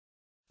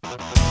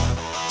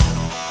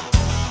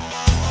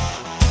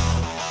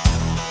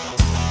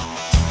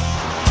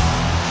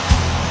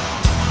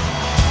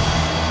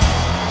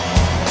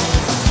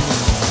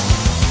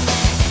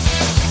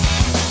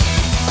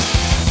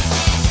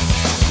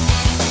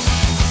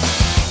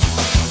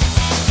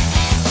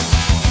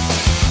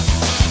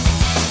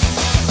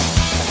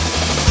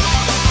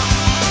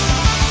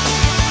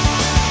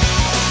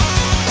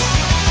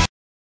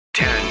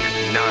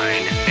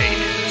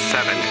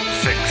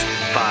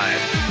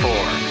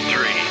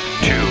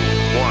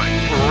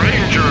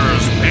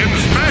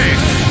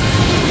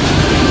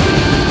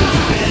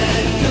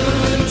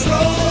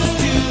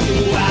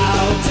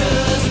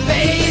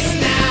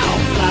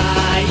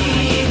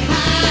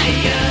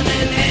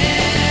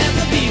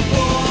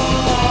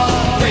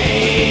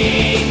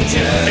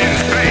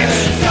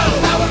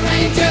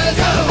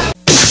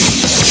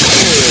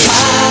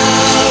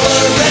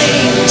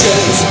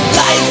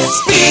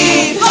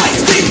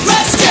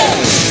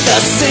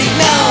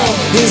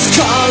Is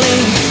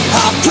calling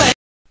our plane.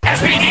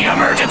 SPD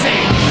emergency!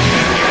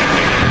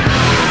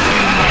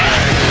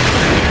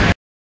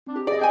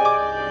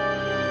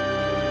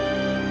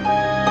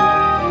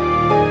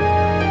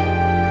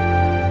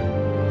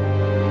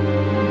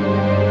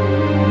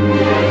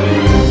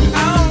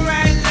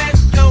 Alright,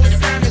 let's go. It's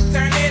time to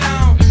turn it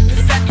on.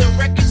 Let's set the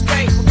record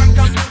straight. We're gonna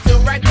come to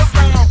right the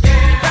wrong.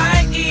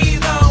 Fight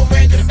evil,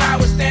 Ranger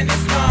power standing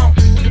strong.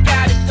 We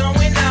got it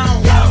going on.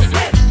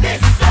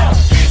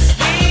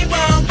 We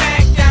won't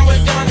back down.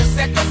 We're gonna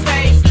set the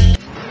pace.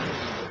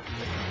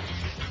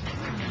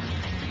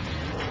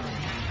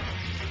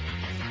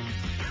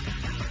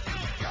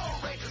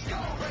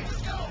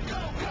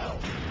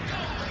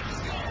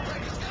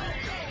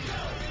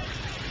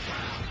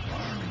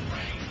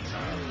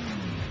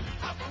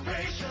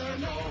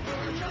 Operation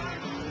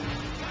Overdrive.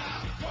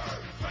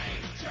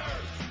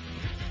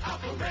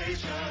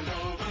 Operation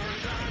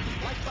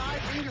Overdrive. Like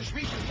 5 fingers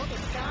reaching for the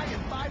sky in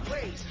 5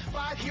 ways.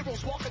 5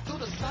 heroes walking through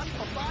the sun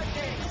for 5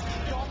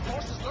 days. Dark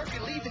forces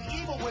lurking, leaving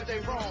evil where they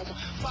roam.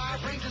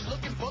 5 rangers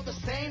looking for the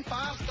same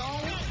 5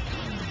 stones.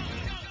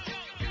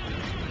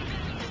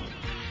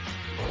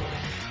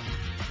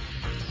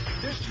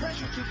 There's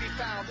treasure to be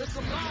found, there's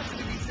some lives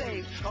to be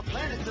saved. A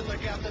planet to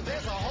look after,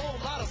 there's a whole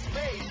lot of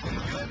space.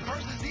 Good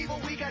versus evil,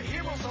 we got